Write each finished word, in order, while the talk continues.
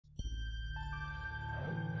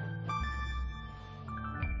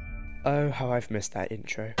Oh, how I've missed that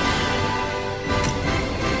intro.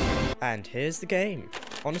 And here's the game.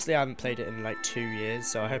 Honestly, I haven't played it in like 2 years,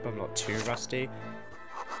 so I hope I'm not too rusty.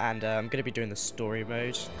 And I'm going to be doing the story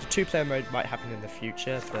mode. The 2-player mode might happen in the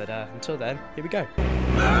future, but until then, here we go.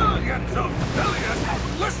 Millions of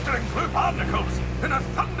billions blistering through particles in a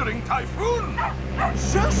thundering typhoon!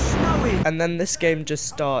 Just Snowy! And then this game just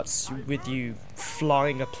starts with you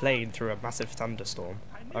flying a plane through a massive thunderstorm.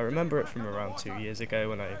 I remember it from around 2 years ago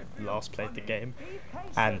when I last played the game.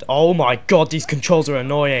 And oh my god, these controls are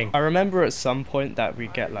annoying! I remember at some point that we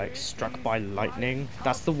get like struck by lightning.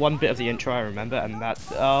 That's the one bit of the intro I remember, and that...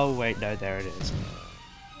 oh wait, no, there it is.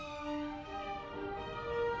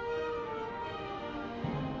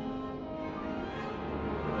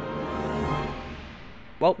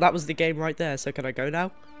 Well, that was the game right there, so can I go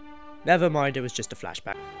now? Never mind, it was just a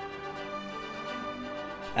flashback.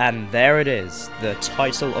 And there it is, the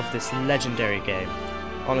title of this legendary game.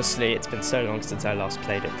 Honestly, it's been so long since I last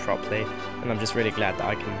played it properly, and I'm just really glad that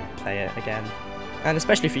I can play it again. And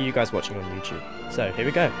especially for you guys watching on YouTube. So, here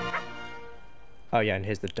we go. Oh yeah, and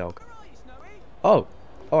here's the dog. Oh!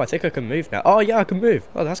 Oh, I think I can move now. Oh yeah, I can move!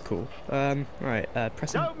 Oh, that's cool. Right,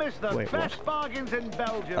 pressing... wait, what? Bargains in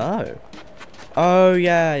Belgium. Oh. Oh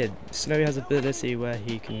yeah, Snowy has an ability where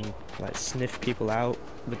he can, like, sniff people out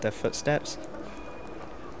with their footsteps.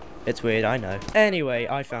 It's weird, I know. Anyway,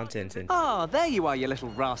 I found Tintin. Ah, there you are, you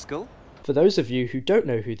little rascal. For those of you who don't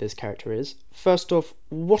know who this character is, first off,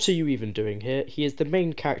 what are you even doing here? He is the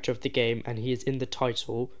main character of the game and he is in the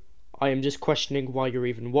title. I am just questioning why you're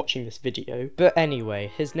even watching this video. But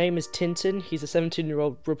anyway, his name is Tintin. He's a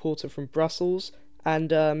 17-year-old reporter from Brussels,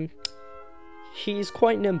 and he's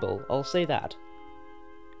quite nimble, I'll say that.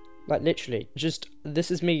 Like, literally, just,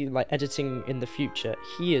 this is me, like, editing in the future.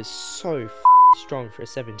 He is so strong for a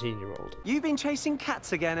 17-year-old. You've been chasing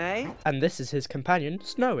cats again, eh? And this is his companion,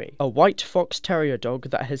 Snowy, a white fox terrier dog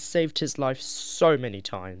that has saved his life so many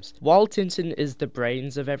times. While Tintin is the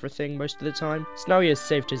brains of everything most of the time, Snowy has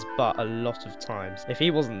saved his butt a lot of times. If he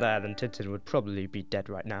wasn't there, then Tintin would probably be dead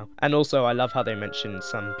right now. And also, I love how they mention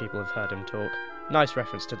some people have heard him talk. Nice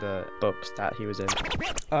reference to the books that he was in.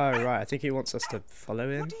 Oh, right, I think he wants us to follow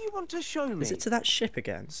him. What do you want to show me? Is it to that ship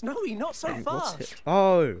again? Snowy, not so What's fast. it?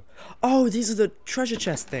 Oh! Oh, these are the treasure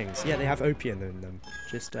chest things. Yeah, they have opium in them.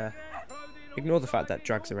 Just, ignore the fact that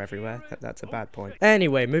drugs are everywhere. That's a bad point.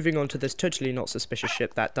 Anyway, moving on to this totally not suspicious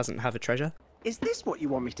ship that doesn't have a treasure. Is this what you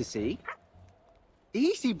want me to see?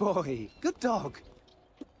 Easy boy, good dog.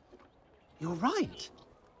 You're right.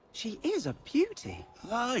 She is a beauty.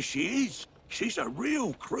 Aye, she is. She's a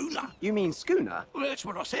real crooner. You mean schooner? Well, that's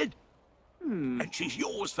what I said. And she's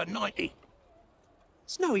yours for 90.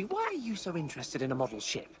 Snowy, why are you so interested in a model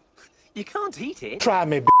ship? You can't eat it. Try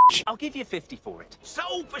me, bitch. I'll give you 50 for it.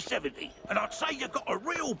 Sold for 70, and I'd say you got a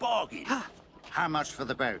real bargain. How much for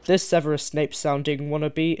the boat? This Severus Snape sounding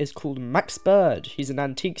wannabe is called Max Bird. He's an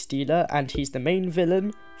antiques dealer and he's the main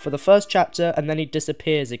villain for the first chapter, and then he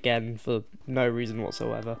disappears again for no reason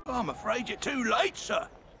whatsoever. I'm afraid you're too late, sir.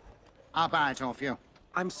 I'll buy it off you.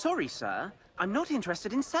 I'm sorry, sir. I'm not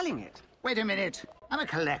interested in selling it. Wait a minute. I'm a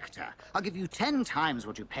collector. I'll give you 10 times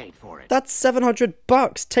what you paid for it. That's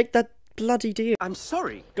 $700. Take that bloody deal. I'm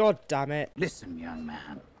sorry. God damn it. Listen, young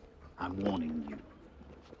man. I'm warning you.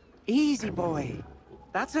 Easy boy.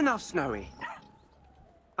 That's enough, Snowy.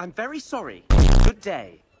 I'm very sorry. Good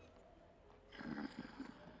day.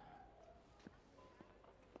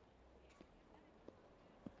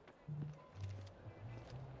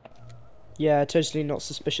 Yeah, totally not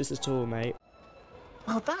suspicious at all, mate.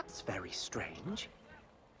 Well, that's very strange.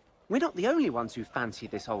 We're not the only ones who fancy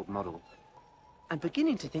this old model. I'm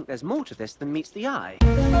beginning to think there's more to this than meets the eye.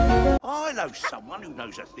 I know someone who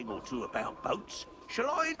knows a thing or two about boats. Shall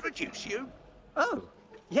I introduce you? Oh,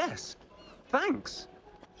 yes. Thanks.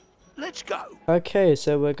 Let's go. Okay,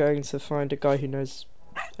 so we're going to find a guy who knows...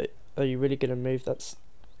 Are you really gonna move? That's...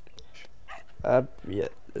 yeah.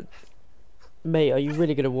 Mate, are you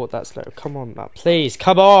really gonna walk that slow? Come on, man. Please,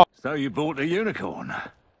 come on! So you bought a unicorn?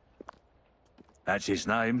 That's his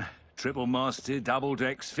name. Triple-masted,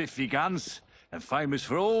 double-decks, 50 guns, and famous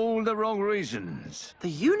for all the wrong reasons. The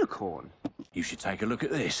unicorn? You should take a look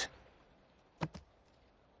at this.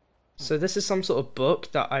 So this is some sort of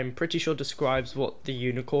book that I'm pretty sure describes what the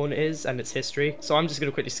unicorn is and its history. So I'm just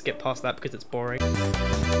gonna quickly skip past that because it's boring.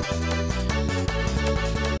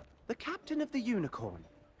 The captain of the unicorn,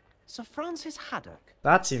 Sir Francis Haddock.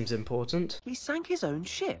 That seems important. He sank his own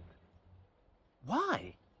ship.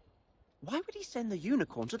 Why? Why would he send the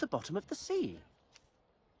unicorn to the bottom of the sea?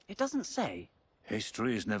 It doesn't say.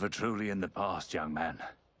 History is never truly in the past, young man.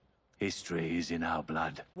 History is in our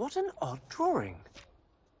blood. What an odd drawing.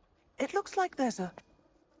 It looks like there's a...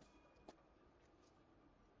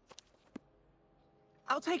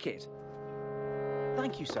 I'll take it.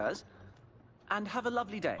 Thank you, sirs. And have a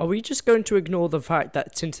lovely day. Are we just going to ignore the fact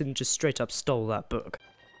that Tintin just straight up stole that book?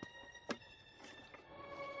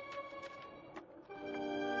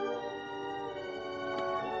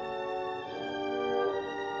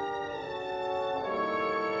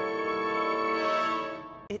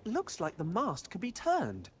 It looks like the mast could be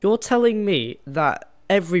turned. You're telling me that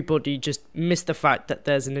everybody just missed the fact that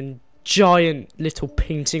there's an giant little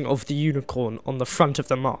painting of the unicorn on the front of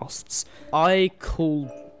the masts? I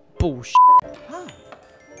call bullshit. Huh.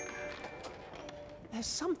 There's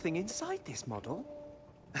something inside this model.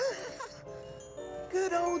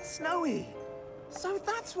 Good old Snowy. So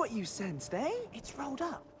that's what you sensed, eh? It's rolled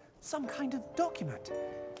up. Some kind of document.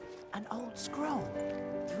 An old scroll.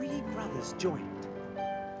 3 brothers joined.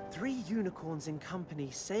 3 unicorns in company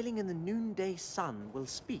sailing in the noonday sun will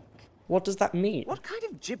speak. What does that mean? What kind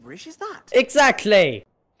of gibberish is that? Exactly!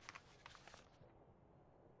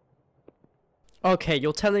 Okay,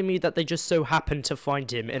 you're telling me that they just so happened to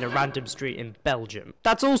find him in a random street in Belgium.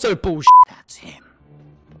 That's also bullshit. That's him.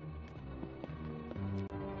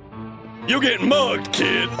 You get mugged,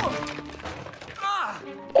 kid!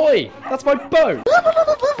 Oi! That's my boat!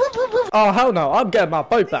 Oh, hell no, I'm getting my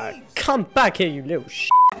boat back. Come back here, you little sh**.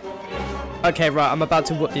 Okay, right, I'm about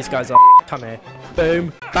to whoop these guys up. Come here.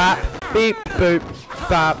 Boom, bap, beep, boop,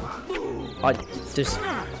 bap. I just...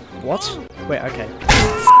 What? Wait, okay.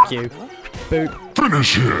 F*** you. Boop.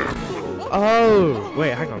 Finish him! Oh!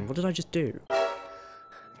 Wait, hang on, what did I just do?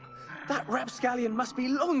 That rapscallion must be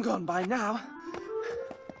long gone by now.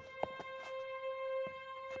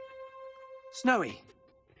 Snowy,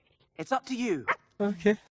 it's up to you.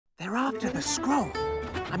 Okay. They're after the scroll.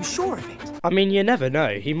 I'm sure of it. I mean, you never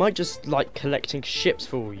know. He might just like collecting ships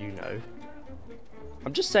for all you know.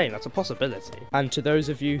 I'm just saying that's a possibility. And to those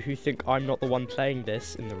of you who think I'm not the one playing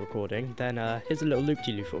this in the recording, then here's a little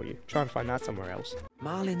loop-de-loop for you. Try and find that somewhere else.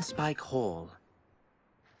 Marlinspike Hall.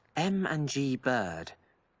 M&G Bird.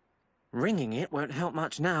 Ringing it won't help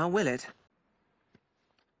much now, will it?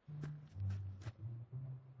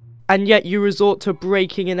 And yet you resort to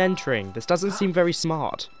breaking and entering. This doesn't seem very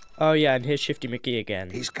smart. Oh yeah, and here's Shifty McGee again.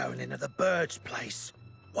 He's going into the bird's place.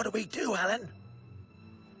 What do we do, Alan?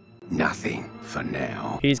 Nothing for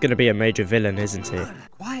now. He's gonna be a major villain, isn't he?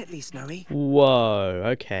 Quietly, Snowy. Whoa,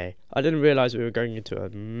 okay. I didn't realise we were going into a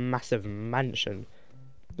massive mansion.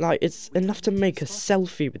 Like, it's enough to make a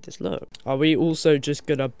selfie with this look. Are we also just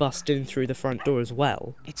gonna bust in through the front door as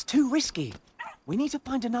well? It's too risky. We need to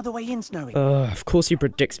find another way in, Snowy. Of course he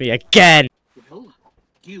predicts me again! Well,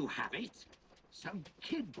 do you have it? Some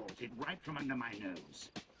kid bought it right from under my nose.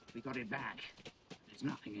 We got it back. There's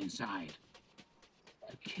nothing inside.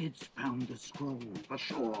 The kids found the scroll for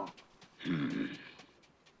sure.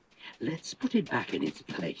 Let's put it back in its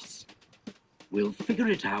place. We'll figure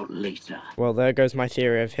it out later. Well, there goes my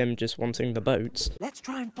theory of him just wanting the boats. Let's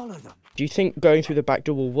try and follow them. Do you think going through the back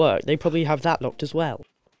door will work? They probably have that locked as well.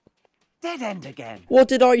 Dead end again. What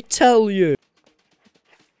did I tell you?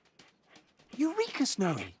 Eureka,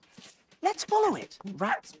 Snowy. Let's follow it.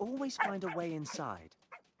 Rats always find a way inside.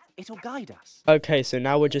 It'll guide us. Okay, so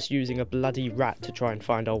now we're just using a bloody rat to try and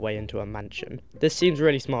find our way into a mansion. This seems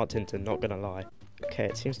really smart, Tintin, not gonna lie. Okay,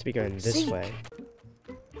 it seems to be going this way.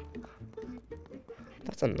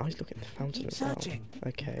 That's a nice looking fountain as well.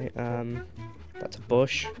 Okay, that's a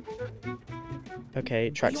bush.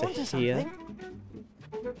 Okay, tracks are here.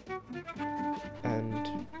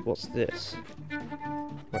 And what's this?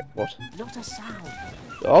 Wait, what? Not a sound.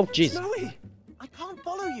 Oh, jeez. Snowy, I can't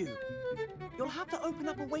follow you. You'll have to open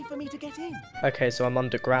up a way for me to get in. Okay, so I'm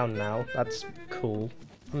underground now. That's cool.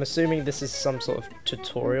 I'm assuming this is some sort of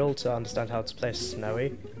tutorial to understand how to play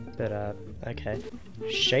Snowy. But, okay.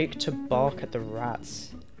 Shake to bark at the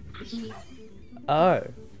rats. Oh.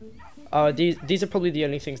 Oh, these are probably the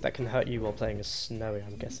only things that can hurt you while playing as Snowy,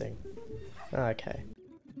 I'm guessing. Okay.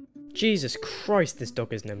 Jesus Christ, this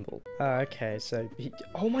dog is nimble. Okay, so...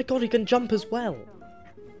 oh my god, he can jump as well!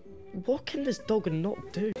 What can this dog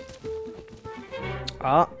not do?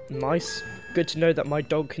 Ah, nice. Good to know that my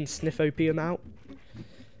dog can sniff opium out.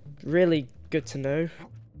 Really good to know.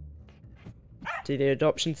 To the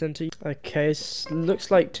adoption centre. Okay, looks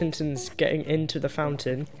like Tintin's getting into the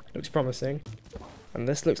fountain. Looks promising. And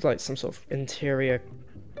this looks like some sort of interior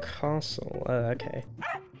castle. Okay.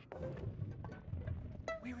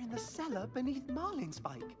 We're in the cellar beneath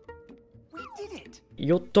Marlinspike. We did it.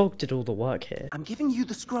 Your dog did all the work here. I'm giving you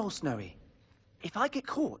the scroll, Snowy. If I get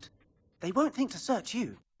caught, they won't think to search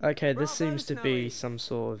you. Okay, this seems to be some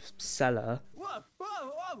sort of cellar. Whoa,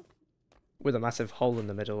 whoa, whoa! With a massive hole in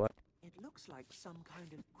the middle. looks like some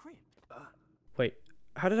kind of crypt. Wait,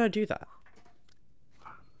 how did I do that?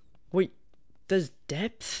 Wait, there's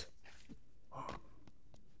depth?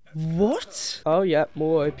 What? Oh yeah,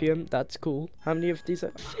 more opium, that's cool. How many of these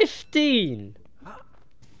are? 15!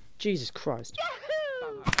 Jesus Christ.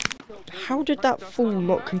 How did that fall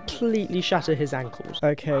not completely shatter his ankles?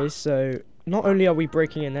 Okay, so not only are we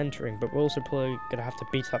breaking and entering, but we're also probably gonna have to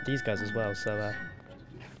beat up these guys as well, so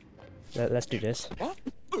let's do this.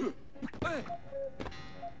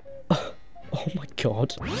 Oh my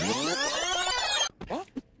god.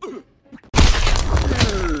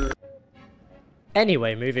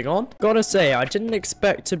 Anyway, moving on. Gotta say, I didn't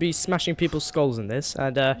expect to be smashing people's skulls in this,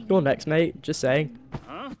 and you're next, mate, just saying.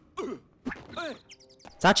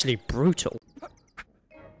 It's actually brutal.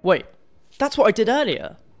 Wait, that's what I did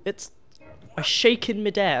earlier. I shake in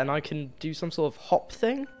midair and I can do some sort of hop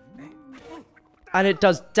thing? And it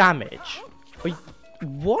does damage. Wait,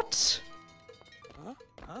 what?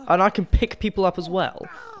 And I can pick people up as well.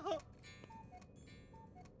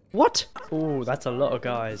 What? Oh, that's a lot of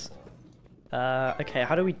guys. Okay,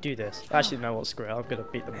 how do we do this? Actually, no, what, screw it. I'm gonna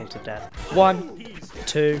beat them all to death. 1,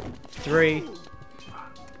 2, 3.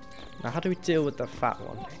 Now, how do we deal with the fat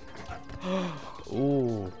one?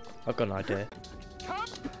 Ooh, I've got an idea.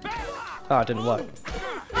 Oh, it didn't work.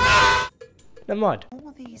 Never mind.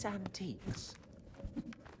 All these antiques.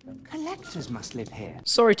 Collectors must live here.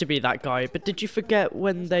 Sorry to be that guy, but did you forget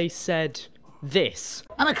when they said this?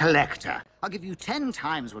 I'm a collector. I'll give you 10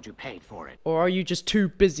 times what you paid for it. Or are you just too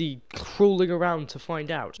busy crawling around to find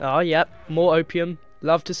out? Oh, yep, more opium.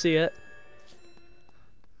 Love to see it.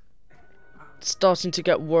 Starting to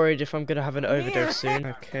get worried if I'm gonna have an overdose soon.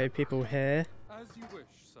 Okay, people here. As you wish,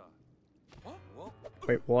 sir.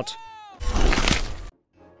 Wait, what?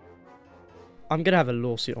 I'm gonna have a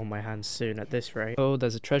lawsuit on my hands soon at this rate. Oh,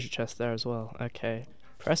 there's a treasure chest there as well. Okay.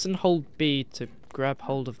 Press and hold B to grab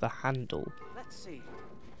hold of the handle. Let's see.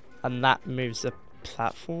 And that moves the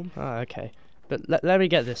platform? Oh, okay. But let me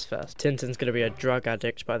get this first. Tintin's gonna be a drug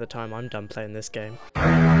addict by the time I'm done playing this game.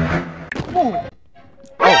 Oh,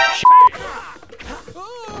 shit.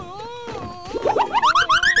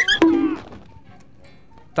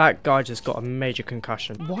 That guy just got a major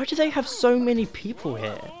concussion. Why do they have so many people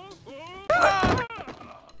here?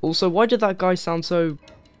 Also, why did that guy sound so,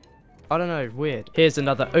 I don't know, weird? Here's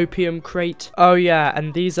another opium crate. Oh yeah,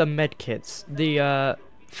 and these are med kits. The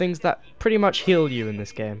things that pretty much heal you in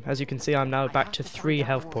this game. As you can see, I'm now back to 3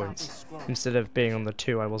 health points instead of being on the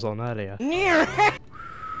 2 I was on earlier.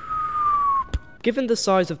 Given the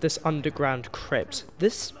size of this underground crypt,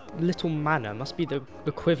 this little manor must be the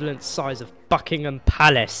equivalent size of Buckingham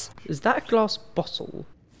Palace. Is that a glass bottle?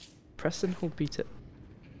 Press and hold B to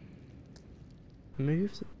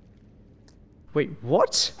move. Wait,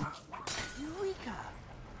 what? Eureka!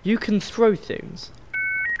 You can throw things.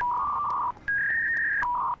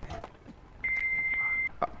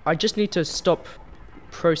 I just need to stop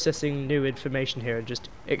processing new information here and just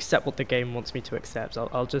accept what the game wants me to accept.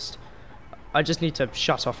 I just need to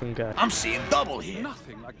shut off and go. I'm seeing double here.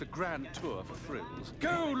 Nothing like the grand tour for thrills.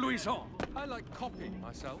 Go, Louison! I like copying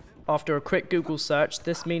myself. After a quick Google search,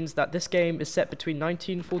 this means that this game is set between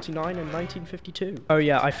 1949 and 1952. Oh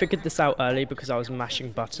yeah, I figured this out early because I was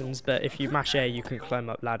mashing buttons, but if you mash A, you can climb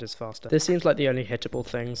up ladders faster. This seems like the only hittable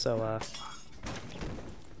thing, so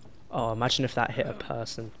oh, imagine if that hit a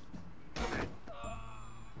person.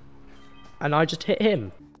 And I just hit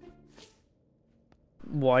him.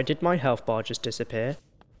 Why did my health bar just disappear?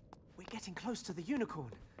 We're getting close to the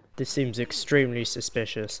unicorn. This seems extremely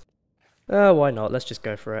suspicious. Why not? Let's just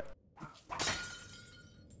go for it.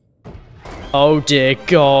 Oh dear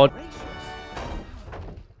God. Gracious.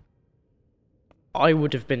 I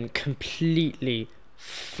would have been completely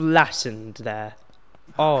flattened there.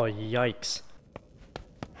 Oh, yikes.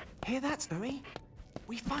 Hear that, Snowy?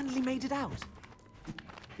 We finally made it out.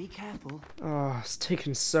 Be careful. Oh, it's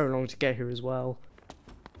taken so long to get here as well.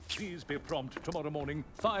 Please be prompt tomorrow morning,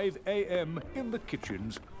 5 a.m. in the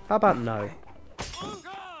kitchens. How about no?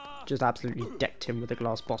 Just absolutely decked him with a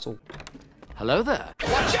glass bottle. Hello there.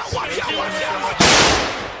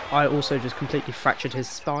 I also just completely fractured his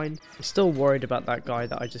spine. I'm still worried about that guy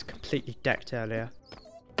that I just completely decked earlier.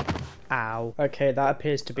 Ow. Okay, that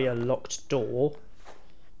appears to be a locked door.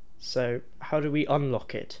 So, how do we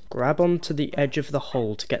unlock it? Grab onto the edge of the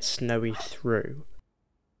hole to get Snowy through.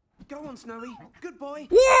 Go on, Snowy. Good boy.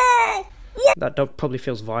 That dog probably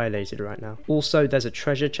feels violated right now. Also, there's a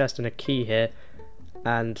treasure chest and a key here.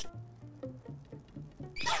 And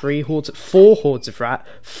 4 hordes of rat,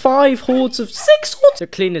 5 hordes of 6 hordes. The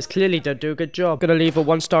cleaners clearly don't do a good job. Gonna leave a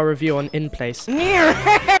 1-star review on In Place.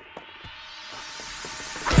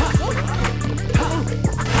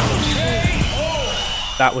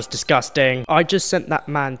 That was disgusting. I just sent that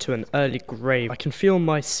man to an early grave. I can feel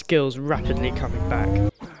my skills rapidly coming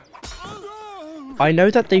back. I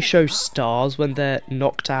know that they show stars when they're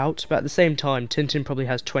knocked out, but at the same time, Tintin probably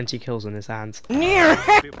has 20 kills on his hands. We're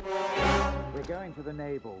going to the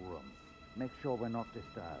naval room. Make sure we're not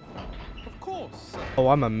disturbed. Of course. Oh,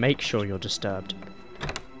 I'ma make sure you're disturbed.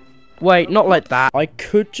 Wait, not like that. I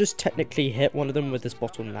could just technically hit one of them with this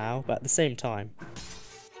bottle now, but at the same time.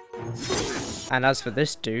 And as for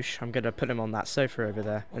this douche, I'm gonna put him on that sofa over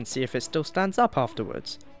there and see if it still stands up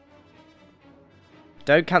afterwards.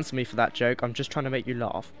 Don't cancel me for that joke, I'm just trying to make you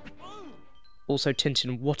laugh. Also,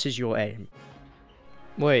 Tintin, what is your aim?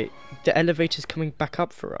 Wait, the elevator's coming back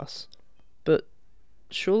up for us. But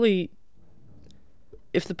surely,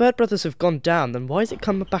 if the Bird Brothers have gone down, then why is it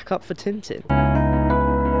coming back up for Tintin?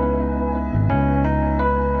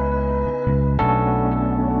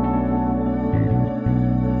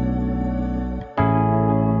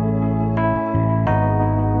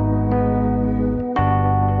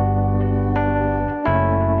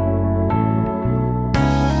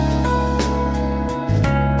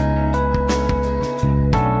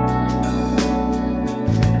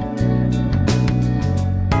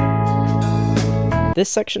 This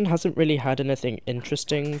section hasn't really had anything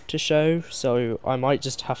interesting to show, so I might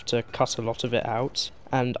just have to cut a lot of it out.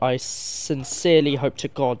 And I sincerely hope to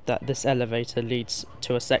God that this elevator leads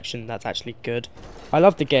to a section that's actually good. I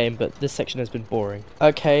love the game, but this section has been boring.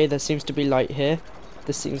 Okay, there seems to be light here.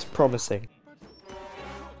 This seems promising.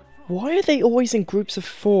 Why are they always in groups of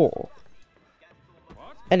 4?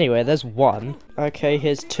 Anyway, there's 1. Okay,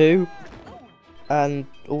 here's 2. And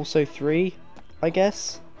also 3, I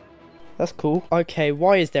guess. That's cool. Okay,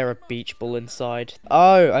 why is there a beach ball inside?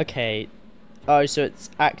 Oh, okay. Oh, so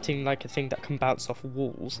it's acting like a thing that can bounce off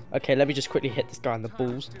walls. Okay, let me just quickly hit this guy in the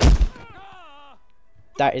balls.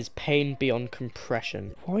 That is pain beyond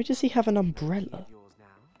compression. Why does he have an umbrella?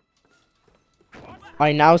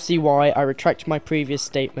 I now see why. I retract my previous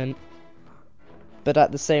statement. But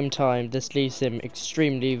at the same time, this leaves him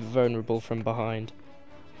extremely vulnerable from behind.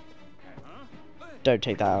 Don't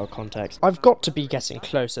take that out of context. I've got to be getting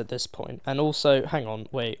close at this point. And also, hang on,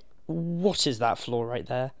 wait. What is that floor right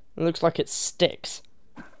there? It looks like it's sticks.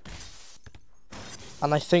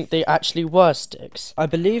 And I think they actually were sticks. I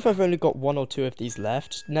believe I've only got 1 or 2 of these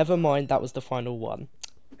left. Never mind, that was the final one.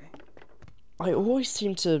 I always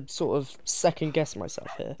seem to sort of second guess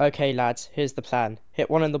myself here. Okay, lads, here's the plan. Hit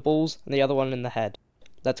one in the balls and the other one in the head.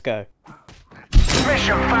 Let's go.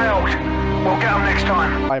 Mission failed. We'll get them next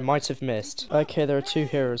time. I might have missed. Okay, there are 2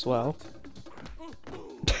 here as well.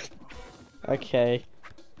 Okay.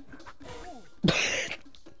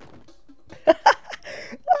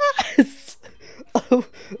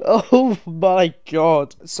 Oh my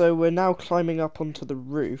god. So we're now climbing up onto the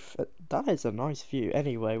roof. That is a nice view.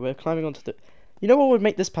 Anyway, we're climbing onto the... You know what would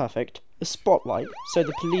make this perfect? A spotlight, so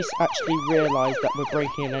the police actually realise that we're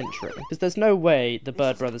breaking and entering. Because there's no way the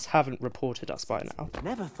Bird Brothers haven't reported us by now.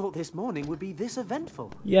 Never thought this morning would be this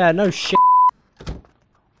eventful. Yeah, no shit.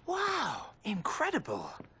 Wow, incredible.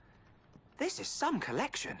 This is some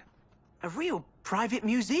collection. A real private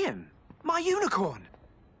museum. My unicorn.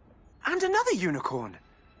 And another unicorn.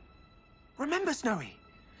 Remember, Snowy?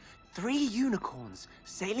 3 unicorns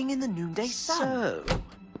sailing in the noonday sun. So,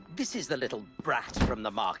 this is the little brat from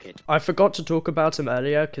the market. I forgot to talk about him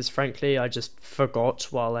earlier because frankly I just forgot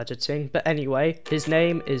while editing. But anyway, his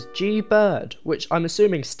name is G Bird, which I'm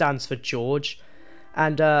assuming stands for George.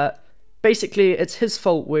 And basically it's his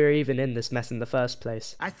fault we're even in this mess in the first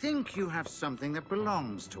place. I think you have something that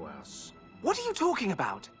belongs to us. What are you talking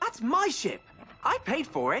about? That's my ship. I paid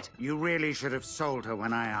for it. You really should have sold her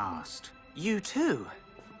when I asked. You too.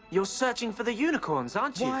 You're searching for the unicorns,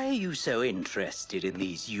 aren't you? Why are you so interested in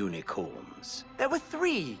these unicorns? There were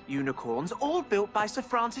 3 unicorns, all built by Sir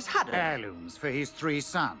Francis Haddon. Heirlooms for his 3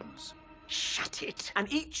 sons. Shut it!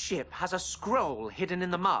 And each ship has a scroll hidden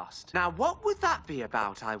in the mast. Now, what would that be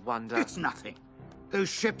about, I wonder? It's nothing. Those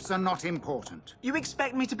ships are not important. You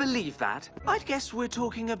expect me to believe that? I'd guess we're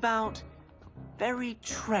talking about buried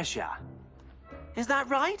treasure. Is that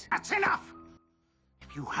right? That's enough!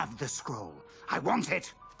 If you have the scroll, I want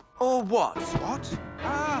it. Or what? What?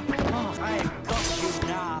 I got you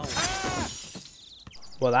now.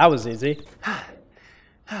 Well, that was easy.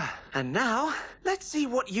 And now, let's see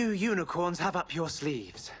what you unicorns have up your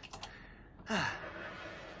sleeves.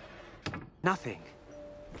 Nothing.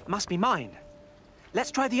 Must be mine.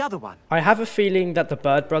 Let's try the other one. I have a feeling that the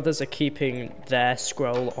Bird Brothers are keeping their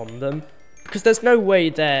scroll on them. Because there's no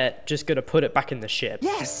way they're just going to put it back in the ship.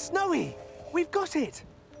 Yes, Snowy! We've got it!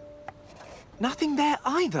 Nothing there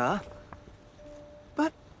either.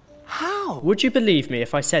 But How? Would you believe me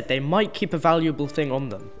if I said they might keep a valuable thing on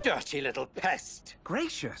them? Dirty little pest.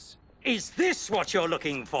 Gracious. Is this what you're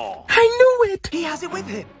looking for? I knew it! He has it with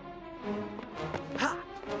him. Ha.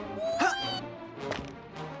 Ha.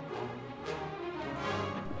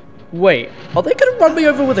 Wait, are they gonna run me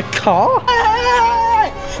over with a car?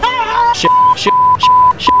 Shit.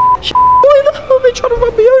 Why the hell are they trying to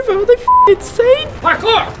run me over? Are they f***ing insane?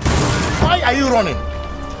 Parkour! Why are you running?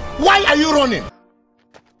 Why are you running?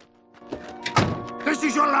 This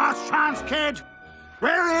is your last chance, kid.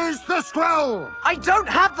 Where is the scroll? I don't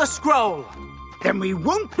have the scroll! Then we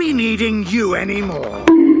won't be needing you anymore.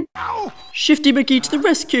 Shifty McGee to the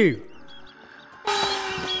rescue!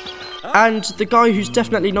 And the guy who's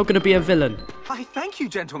definitely not going to be a villain. I thank you,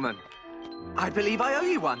 gentlemen. I believe I owe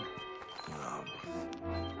you one.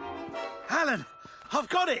 Alan, I've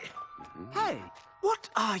got it. Hey, what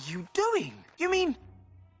are you doing? You mean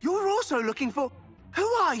you're also looking for... Who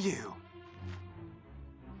are you?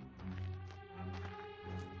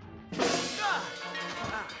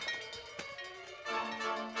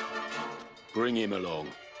 Bring him along.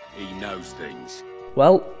 He knows things.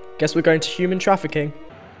 Well, guess we're going to human trafficking.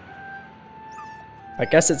 I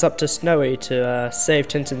guess it's up to Snowy to save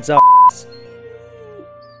Tintin's ass.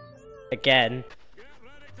 Again.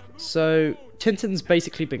 So, Tintin's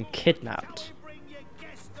basically been kidnapped.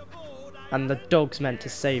 And the dog's meant to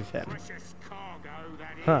save him.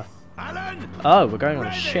 Huh. Oh, we're going on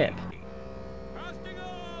a ship.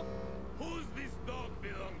 Who's this dog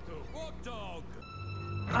belong to? What dog?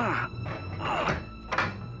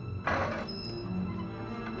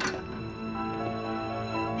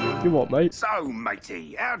 You what, mate? So,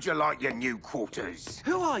 matey, how'd you like your new quarters?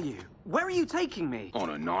 Who are you? Where are you taking me?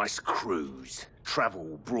 On a nice cruise.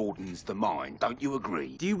 Travel broadens the mind, don't you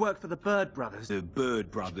agree? Do you work for the Bird Brothers? The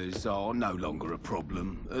Bird Brothers are no longer a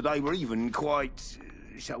problem. They were even quite,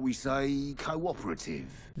 shall we say, cooperative.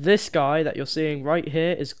 This guy that you're seeing right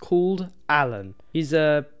here is called Alan. He's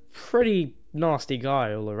a pretty nasty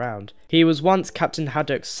guy all around. He was once Captain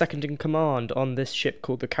Haddock's second in command on this ship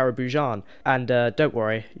called the Karaboudjan. And don't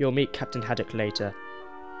worry, you'll meet Captain Haddock later.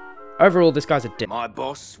 Overall, this guy's a dick. My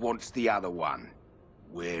boss wants the other one.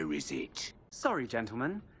 Where is it? Sorry,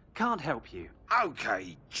 gentlemen. Can't help you.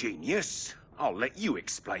 Okay, genius. I'll let you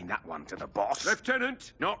explain that one to the boss.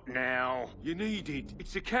 Lieutenant, Not now. you need it.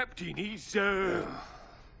 It's the captain. He's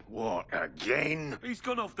What, again? he's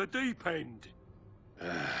gone off the deep end.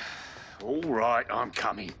 All right, I'm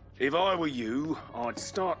coming. If I were you, I'd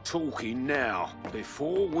start talking now,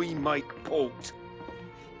 before we make port.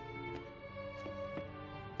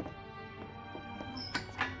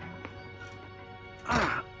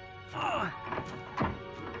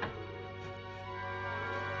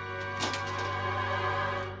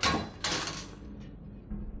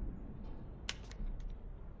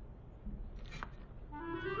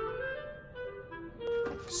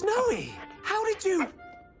 Snowy! How did you...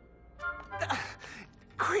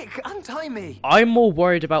 Quick, untie me! I'm more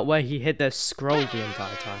worried about where he hid their scroll the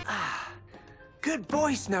entire time. Good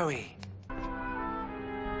boy, Snowy!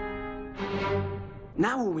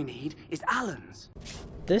 Now all we need is Alan's.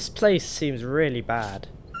 This place seems really bad.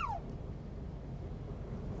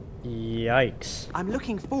 Yikes. I'm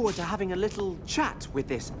looking forward to having a little chat with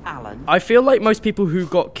this Alan. I feel like most people who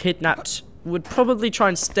got kidnapped would probably try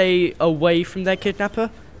and stay away from their kidnapper,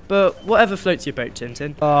 but whatever floats your boat,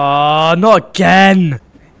 Tintin. Ah, not again!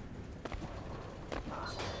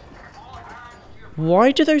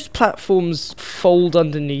 Why do those platforms fold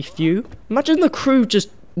underneath you? Imagine the crew just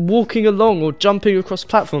walking along or jumping across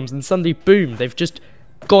platforms and suddenly boom, they've just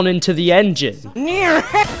gone into the engine.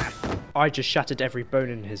 I just shattered every bone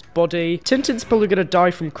in his body. Tintin's probably gonna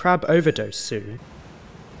die from crab overdose soon.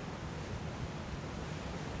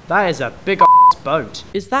 That is a big ass boat.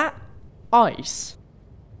 Is that ice?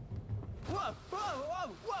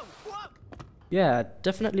 Yeah,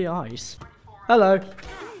 definitely ice. Hello.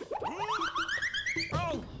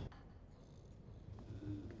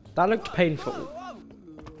 That looked painful.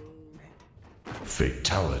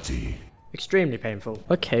 Fatality. Extremely painful.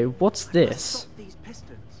 Okay, what's this? These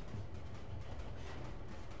pistons.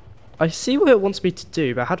 I see what it wants me to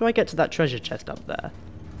do, but how do I get to that treasure chest up there?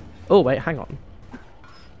 Oh, wait, hang on.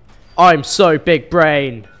 I'm so big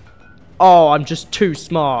brain. Oh, I'm just too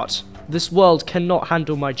smart. This world cannot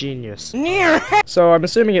handle my genius. So I'm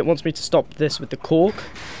assuming it wants me to stop this with the cork.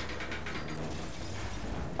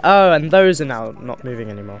 Oh, and those are now not moving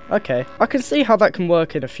anymore. Okay, I can see how that can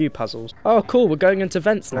work in a few puzzles. Oh, cool, we're going into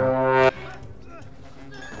vents now.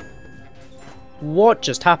 What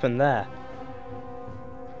just happened there?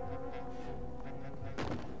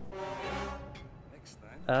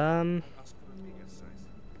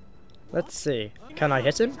 Let's see. Can I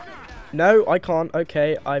hit him? No, I can't.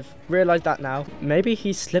 Okay, I've realised that now. Maybe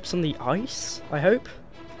he slips on the ice? I hope?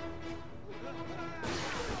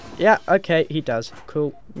 Yeah, okay, he does.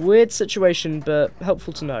 Cool. Weird situation, but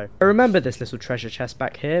helpful to know. I remember this little treasure chest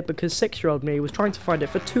back here because 6-year-old me was trying to find it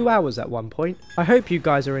for 2 hours at one point. I hope you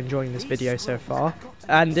guys are enjoying this video so far,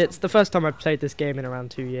 and it's the first time I've played this game in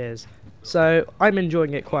around 2 years, so I'm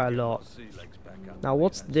enjoying it quite a lot. Now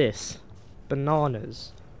what's this?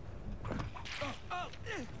 Bananas.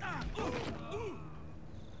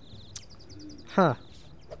 Huh.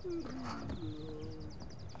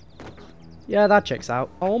 Yeah, that checks out.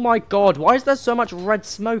 Oh my god, why is there so much red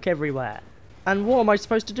smoke everywhere? And what am I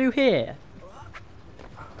supposed to do here?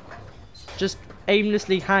 Just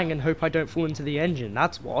aimlessly hang and hope I don't fall into the engine,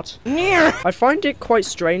 that's what. I find it quite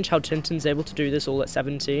strange how Tintin's able to do this all at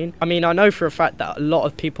 17. I mean, I know for a fact that a lot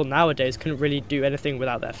of people nowadays couldn't really do anything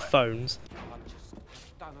without their phones.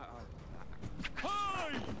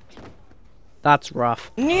 That's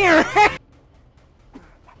rough.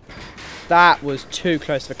 That was too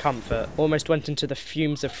close for comfort. Almost went into the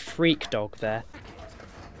fumes of Freak Dog there.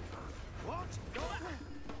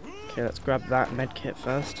 Okay, let's grab that medkit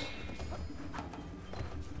first.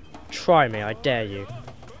 Try me, I dare you.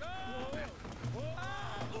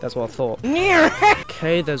 That's what I thought.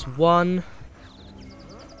 Okay, there's one.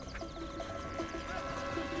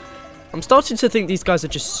 I'm starting to think these guys are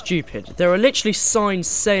just stupid. There are literally signs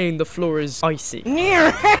saying the floor is icy.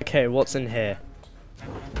 Okay, what's in here?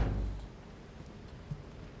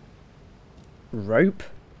 Rope?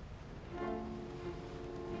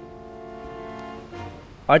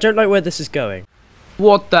 I don't like where this is going.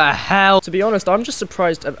 What the hell? To be honest, I'm just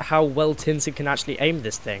surprised at how well Tintin can actually aim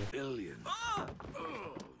this thing.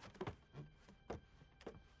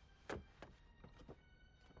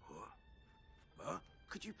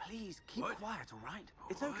 Could you please keep quiet, alright?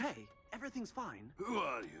 It's okay. Everything's fine. Who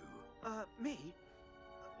are you? Me?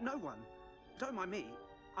 No one. Don't mind me.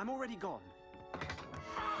 I'm already gone.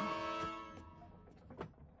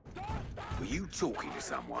 Were you talking to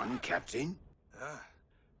someone, Captain?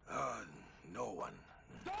 No one.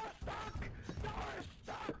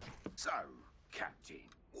 So, Captain,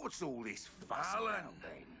 what's all this fuss Alan, about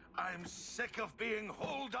then? I'm sick of being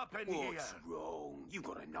holed up in here. What's wrong? You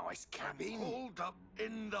got a nice cabin. Holed up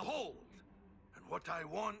in the hold. And what I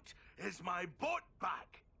want is my boat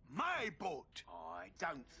back. My boat. I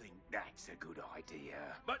don't think that's a good idea.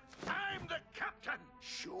 But I'm the captain.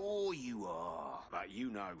 Sure you are, but you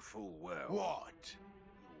know full well. What?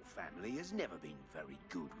 Your family has never been very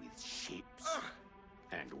good with ships.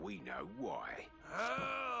 And we know why.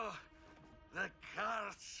 Oh, the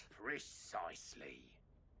curse. Precisely.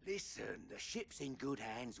 Listen, the ship's in good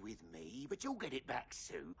hands with me, but you'll get it back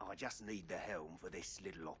soon. I just need the helm for this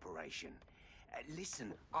little operation.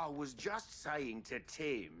 Listen, I was just saying to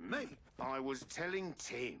Tim... Me? I was telling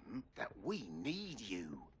Tim that we need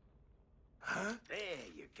you. Huh? There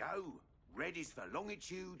you go. Red is for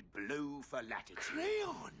longitude, blue for latitude.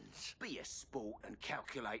 Crayons? Be a sport and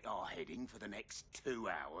calculate our heading for the next 2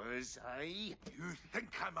 hours, eh? You think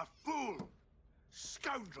I'm a fool?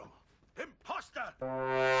 Scoundrel! Imposter!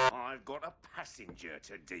 I've got a passenger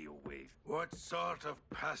to deal with. What sort of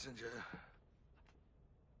passenger?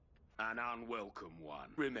 An unwelcome one.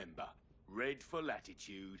 Remember, red for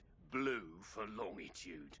latitude, blue for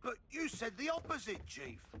longitude. But you said the opposite,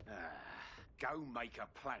 Chief. Go make a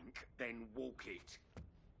plank, then walk it.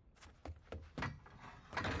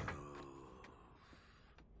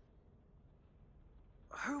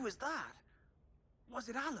 Who was that? Was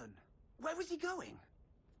it Alan? Where was he going?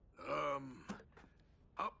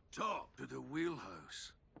 Up top to the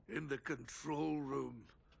wheelhouse. In the control room.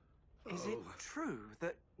 Is it true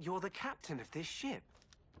that you're the captain of this ship?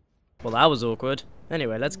 Well, that was awkward.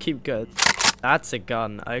 Anyway, let's keep good. That's a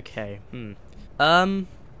gun. Okay. How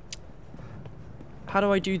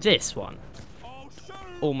do I do this one?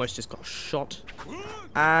 Almost just got shot.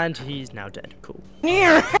 And he's now dead. Cool.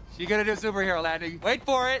 You're gonna do superhero landing. Wait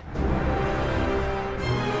for it.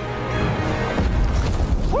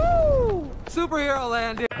 Woo! Superhero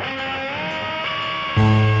landing.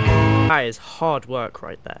 That is hard work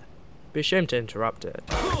right there. Be ashamed to interrupt it.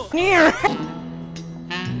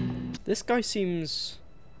 This guy seems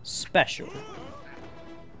special.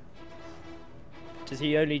 Does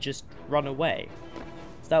he only just run away?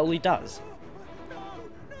 Is that all he does?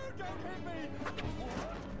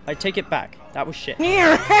 I take it back. That was shit.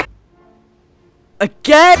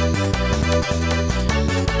 Again?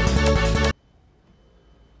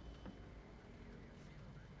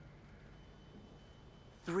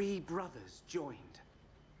 Three brothers joined.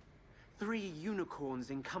 3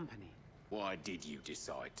 unicorns in company. Why did you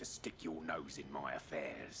decide to stick your nose in my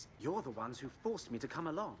affairs? You're the ones who forced me to come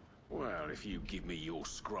along. Well, if you give me your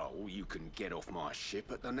scroll, you can get off my ship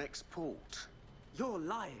at the next port. You're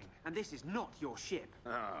lying, and this is not your ship.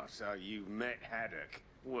 Ah, so you met Haddock.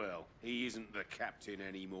 Well, he isn't the captain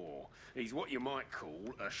anymore. He's what you might call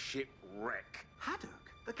a shipwreck. Haddock?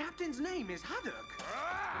 The captain's name is Haddock.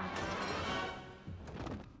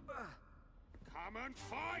 Come and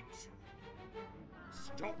fight!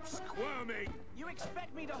 Stop squirming! You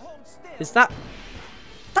expect me to hold still? Is that...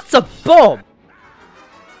 That's a bomb!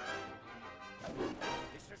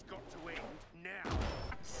 This has got to end now.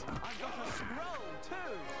 I've got a scroll,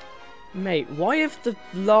 too. Mate, why have the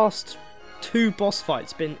last 2 boss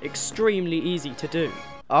fights been extremely easy to do?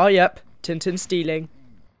 Oh, yep. Tintin stealing.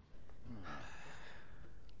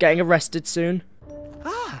 Getting arrested soon.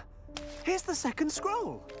 Ah! Here's the second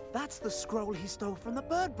scroll. That's the scroll he stole from the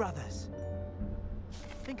Bird Brothers.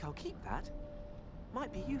 Think I'll keep that.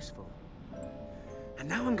 Might be useful. And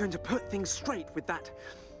now I'm going to put things straight with that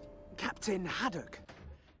Captain Haddock.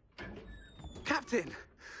 Captain!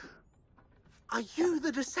 Are you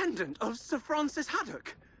the descendant of Sir Francis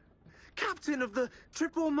Haddock? Captain of the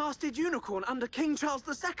triple-masted unicorn under King Charles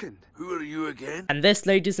II? Who are you again? And this,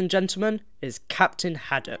 ladies and gentlemen, is Captain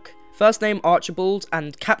Haddock. First name Archibald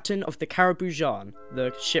and captain of the Karaboudjan,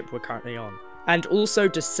 the ship we're currently on. And also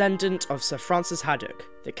descendant of Sir Francis Haddock,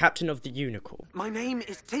 the captain of the unicorn. My name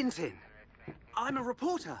is Tintin. I'm a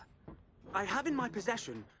reporter. I have in my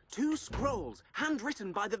possession 2 scrolls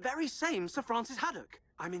handwritten by the very same Sir Francis Haddock.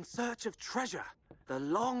 I'm in search of treasure, the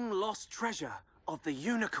long-lost treasure of the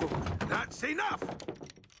unicorn. That's enough!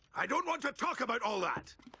 I don't want to talk about all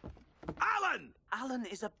that! Alan! Alan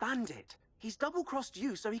is a bandit. He's double-crossed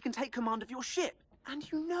you so he can take command of your ship. And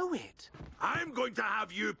you know it. I'm going to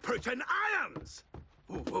have you put in irons!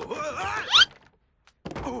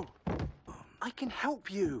 Oh, I can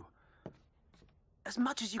help you. As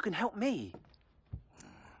much as you can help me.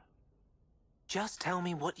 Just tell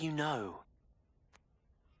me what you know.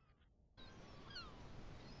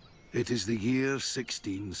 It is the year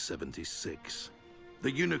 1676.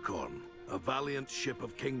 The Unicorn, a valiant ship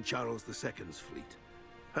of King Charles II's fleet,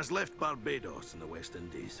 has left Barbados in the West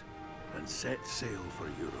Indies and set sail for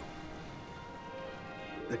Europe.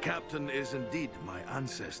 The captain is indeed my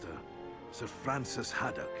ancestor, Sir Francis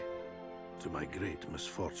Haddock, to my great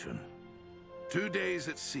misfortune. 2 days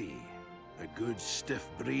at sea, a good stiff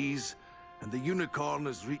breeze, and the Unicorn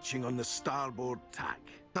is reaching on the starboard tack.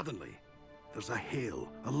 Suddenly, there's a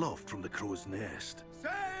hail aloft from the crow's nest.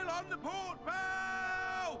 Sail on the port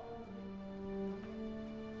bow!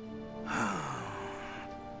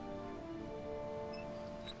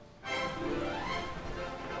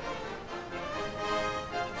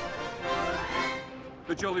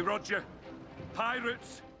 The Jolly Roger.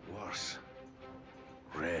 Pirates. Worse.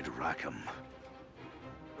 Red Rackham.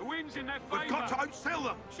 The wind's in their We've got to favour. outsail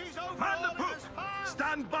them! She's over Man the all of poop! us, fast!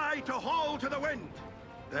 Stand by to haul to the wind!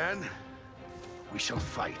 Then, we shall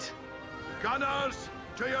fight. Gunners,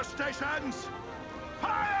 to your stations!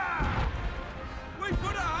 Fire! We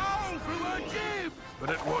put a hole through her jib! But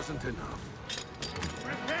it wasn't enough.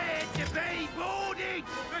 Prepare to be boarded!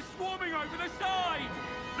 They're swarming over the side.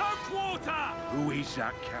 No quarter. Who is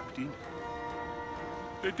that, Captain?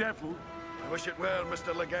 The devil. I wish it were,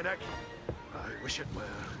 Mr. Legenek. I wish it were.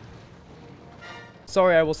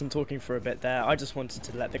 Sorry I wasn't talking for a bit there, I just wanted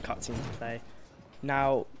to let the cutscenes play.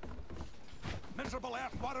 Now, Miserable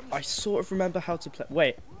earthworms! I sort of remember how to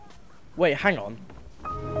play. Wait, hang on.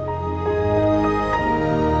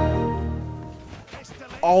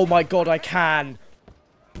 Oh my god, I can!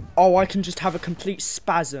 Oh, I can just have a complete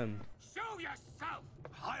spasm. Show yourself!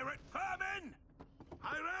 Pirate vermin!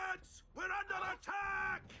 Pirates! We're under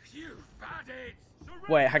attack! You bandits!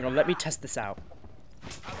 Wait, hang on, let me test this out.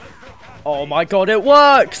 Oh my god, it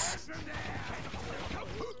works!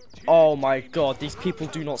 Oh my god, these people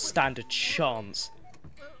do not stand a chance.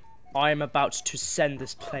 I am about to send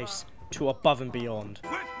this place to above and beyond.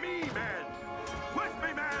 With me, men! With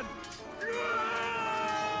me, men!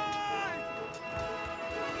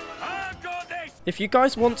 I've got this! If you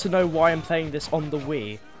guys want to know why I'm playing this on the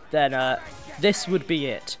Wii, then this would be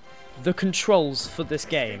it. The controls for this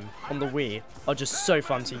game on the Wii are just so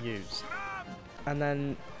fun to use. And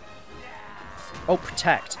then... oh,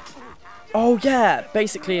 protect. Oh yeah,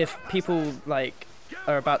 basically if people like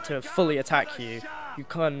are about to fully attack you, you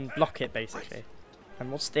can block it basically.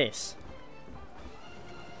 And what's this?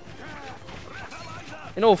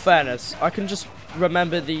 In all fairness, I can just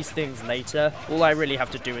remember these things later. All I really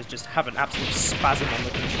have to do is just have an absolute spasm on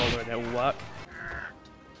the controller and it'll work.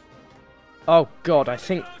 Oh god, I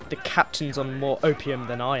think the captain's on more opium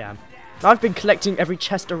than I am. I've been collecting every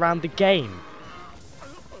chest around the game.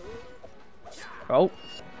 Oh.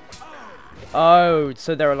 Oh,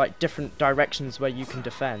 so there are like different directions where you can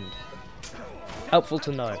defend. Helpful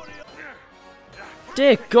to know.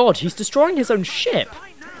 Dear God, he's destroying his own ship.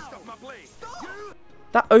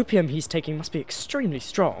 That opium he's taking must be extremely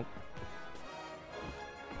strong.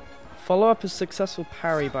 Follow up a successful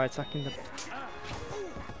parry by attacking the...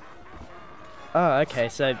 Oh, okay,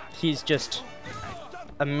 so he's just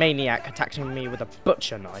a maniac attacking me with a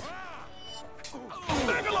butcher knife.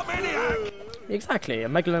 Exactly, a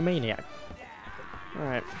megalomaniac.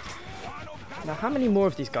 Alright. Now, how many more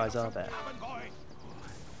of these guys are there?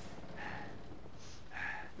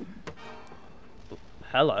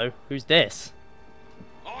 Hello, who's this?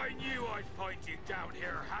 I knew I'd find you down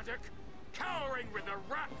here, Haddock. Cowering with the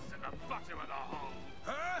rats at the bottom of the hole.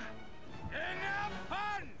 Huh? Enough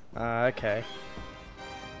fun! Okay.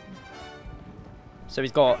 So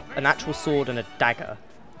he's got an actual sword and a dagger,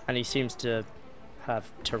 and he seems to have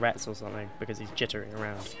Tourette's or something because he's jittering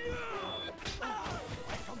around.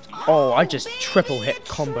 Oh, I just triple hit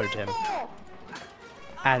comboed him.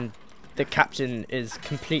 And the captain is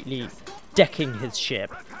completely decking his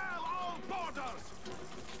ship.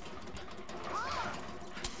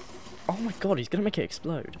 Oh my god, he's gonna make it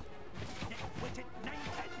explode.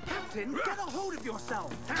 Captain, get a hold of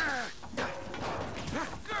yourself!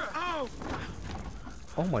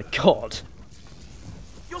 Oh my god.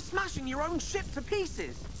 You're smashing your own ship to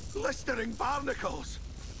pieces! Blistering barnacles!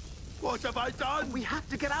 What have I done? We have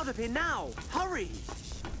to get out of here now! Hurry!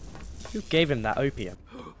 Who gave him that opium?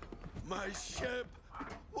 My ship!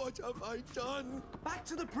 What have I done? Back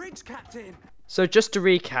to the bridge, Captain! So just to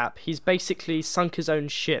recap, he's basically sunk his own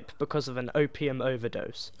ship because of an opium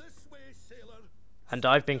overdose. And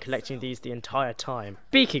I've been collecting these the entire time.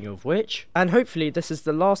 Speaking of which, and hopefully this is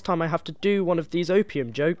the last time I have to do one of these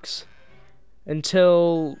opium jokes,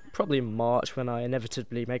 until probably March when I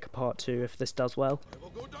inevitably make a part 2 if this does well. I will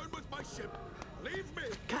go down with my ship. Leave me!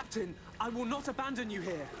 Captain, I will not abandon you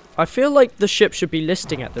here. I feel like the ship should be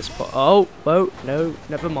listing at this point. Oh, no,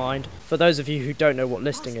 never mind. For those of you who don't know what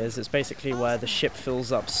listing is, it's basically where the ship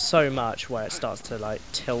fills up so much where it starts to like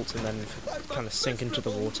tilt and then kind of sink into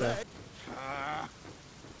the water.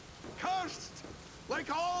 Cursed! Like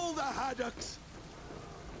all the haddocks!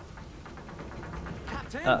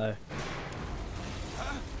 Captain! Uh-oh.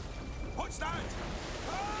 What's that?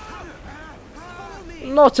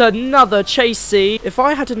 Not another chase scene! If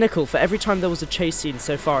I had a nickel for every time there was a chase scene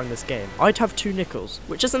so far in this game, I'd have 2 nickels,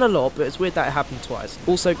 which isn't a lot, but it's weird that it happened twice.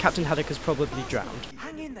 Also, Captain Haddock has probably drowned.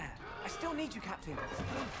 Hang in there. I still need you, Captain.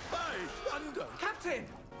 By thunder! Captain!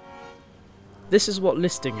 This is what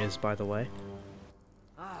listing is, by the way.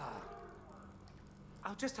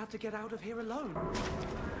 I'll just have to get out of here alone.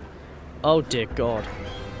 Oh dear God. Hey,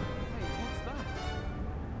 what's that?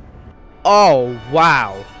 Oh,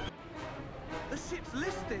 wow. The ship's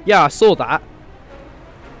listed. Yeah, I saw that.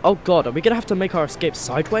 Oh god, are we gonna have to make our escape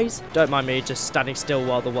sideways? Don't mind me just standing still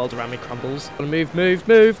while the world around me crumbles. Move, move,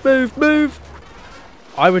 move, move, move!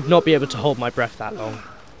 I would not be able to hold my breath that long.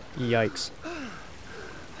 Yikes.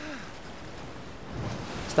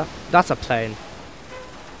 That's a plane.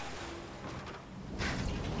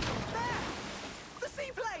 There! The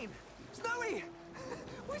seaplane! Snowy!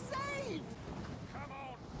 We're saved! Come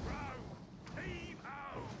on, row! Heave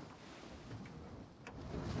ho!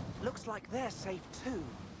 Looks like they're safe too.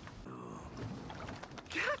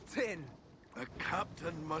 Captain! A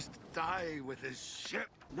captain must die with his ship.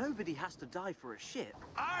 Nobody has to die for a ship.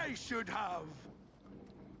 I should have.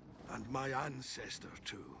 And my ancestor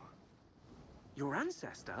too. Your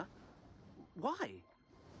ancestor? Why?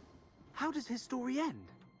 How does his story end?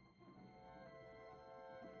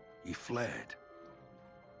 He fled.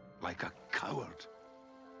 Like a coward.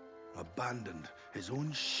 Abandoned his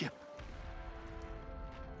own ship.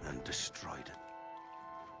 And destroyed it.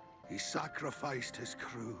 He sacrificed his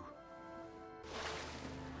crew.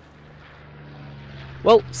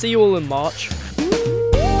 Well, see you all in March.